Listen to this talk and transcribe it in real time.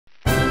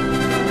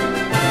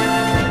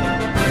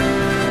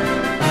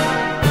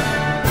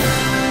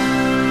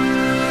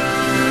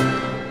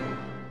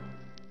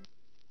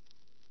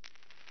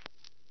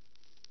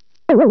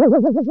The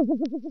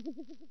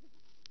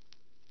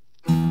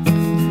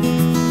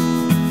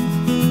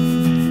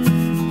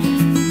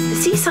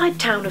seaside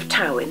town of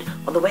Tywyn,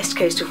 on the west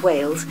coast of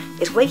Wales,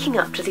 is waking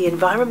up to the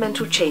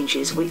environmental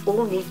changes we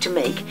all need to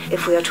make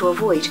if we are to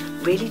avoid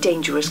really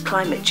dangerous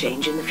climate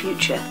change in the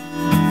future.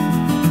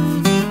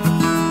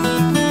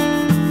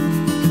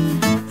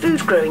 Food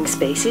growing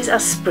spaces are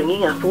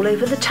springing up all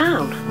over the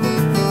town.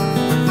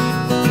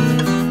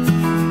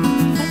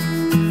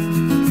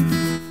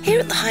 Here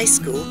at the high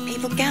school,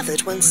 people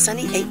gathered one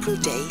sunny April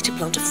day to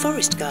plant a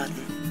forest garden.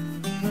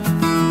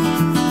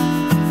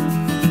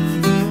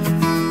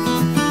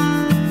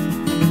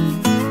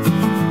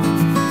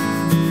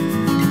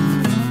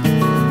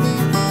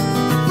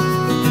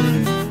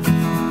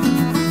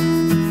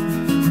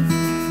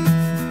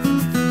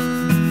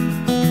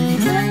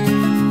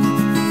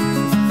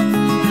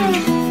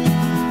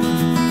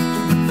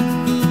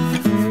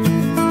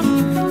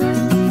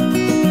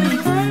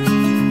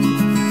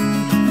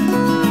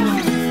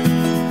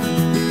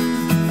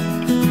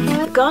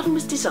 The garden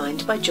was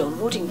designed by John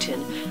Waddington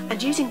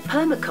and using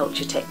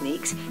permaculture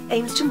techniques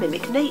aims to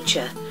mimic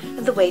nature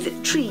and the way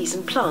that trees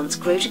and plants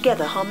grow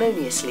together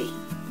harmoniously.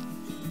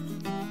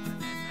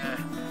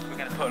 We're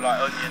going to put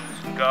like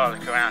onions and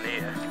garlic around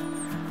here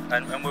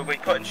and we'll be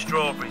putting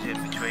strawberries in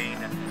between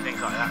and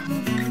things like that.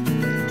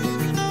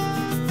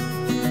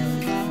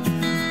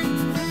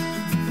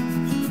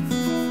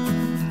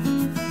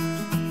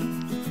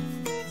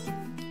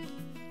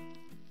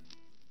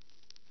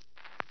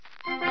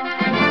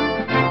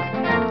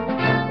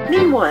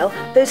 Meanwhile,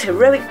 those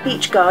heroic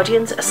beach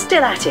guardians are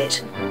still at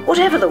it,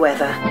 whatever the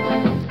weather.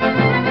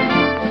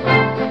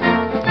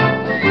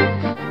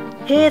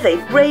 Here they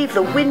brave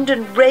the wind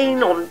and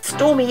rain on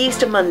stormy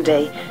Easter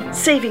Monday,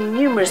 saving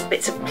numerous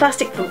bits of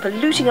plastic from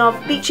polluting our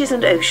beaches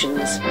and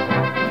oceans.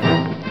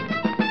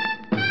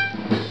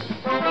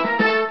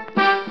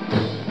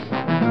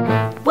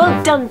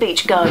 Well done,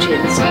 beach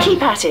guardians.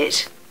 Keep at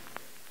it.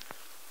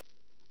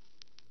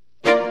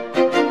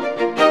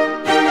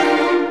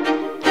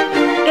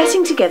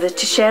 Getting together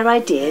to share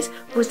ideas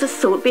was the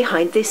thought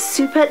behind this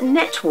Super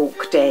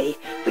Netwalk Day,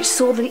 which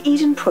saw the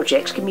Eden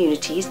Project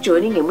communities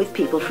joining in with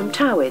people from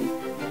Tywyn.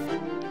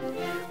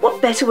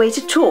 What better way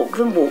to talk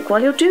than walk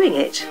while you're doing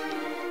it?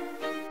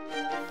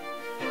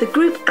 The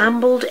group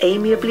ambled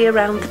amiably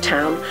around the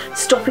town,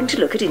 stopping to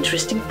look at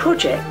interesting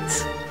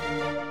projects.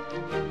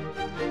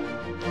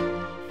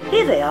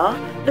 Here they are,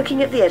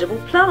 looking at the edible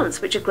plants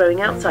which are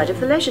growing outside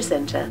of the leisure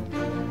centre.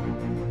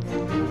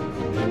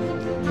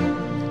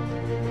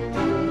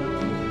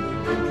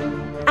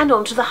 And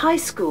on to the high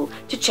school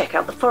to check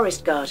out the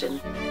forest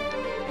garden.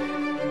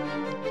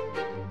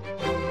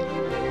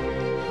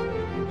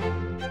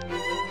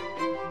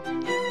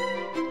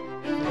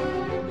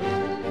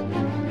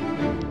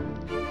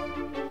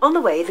 On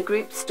the way, the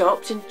group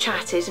stopped and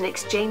chatted and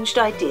exchanged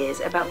ideas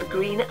about the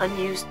green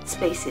unused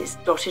spaces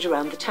dotted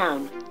around the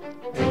town.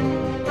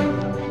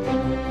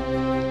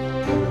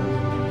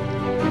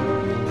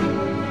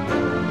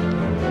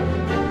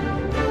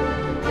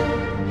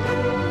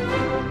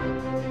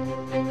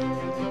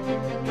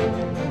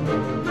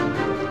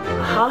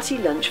 A hearty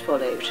lunch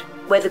followed,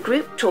 where the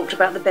group talked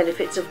about the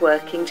benefits of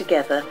working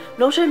together,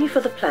 not only for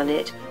the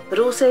planet, but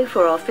also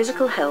for our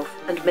physical health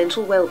and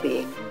mental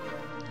well-being.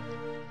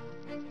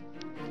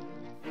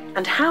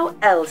 And how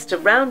else to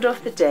round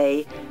off the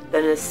day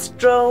than a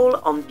stroll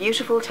on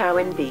beautiful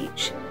Tywyn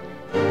Beach?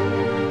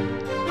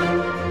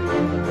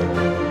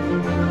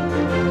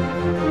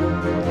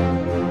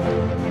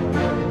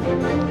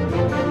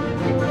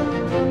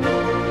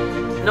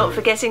 Not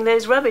forgetting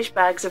those rubbish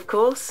bags, of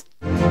course.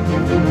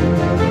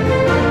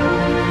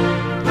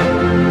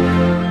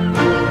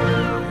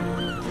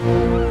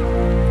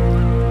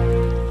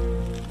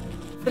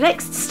 The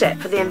next step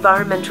for the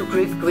environmental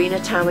group Greener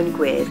Tywyn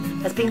Gwyrdd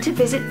has been to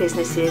visit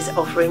businesses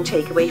offering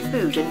takeaway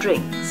food and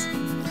drinks.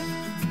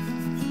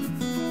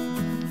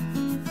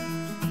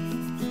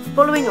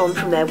 Following on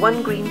from their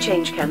One Green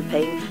Change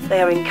campaign,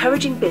 they are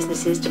encouraging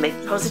businesses to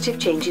make positive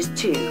changes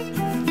too.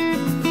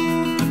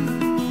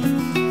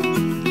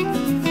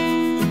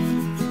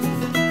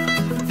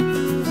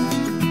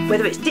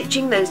 Whether it's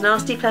ditching those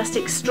nasty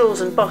plastic straws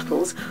and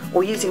bottles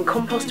or using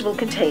compostable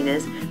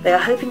containers, they are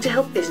hoping to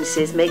help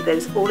businesses make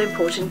those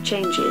all-important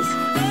changes.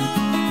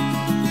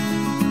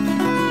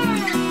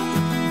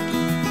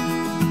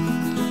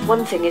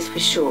 One thing is for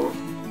sure,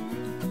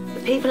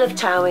 the people of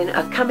Tywyn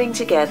are coming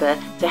together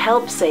to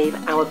help save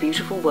our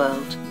beautiful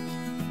world.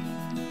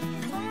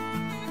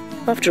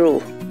 After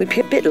all, we'd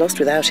be a bit lost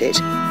without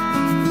it.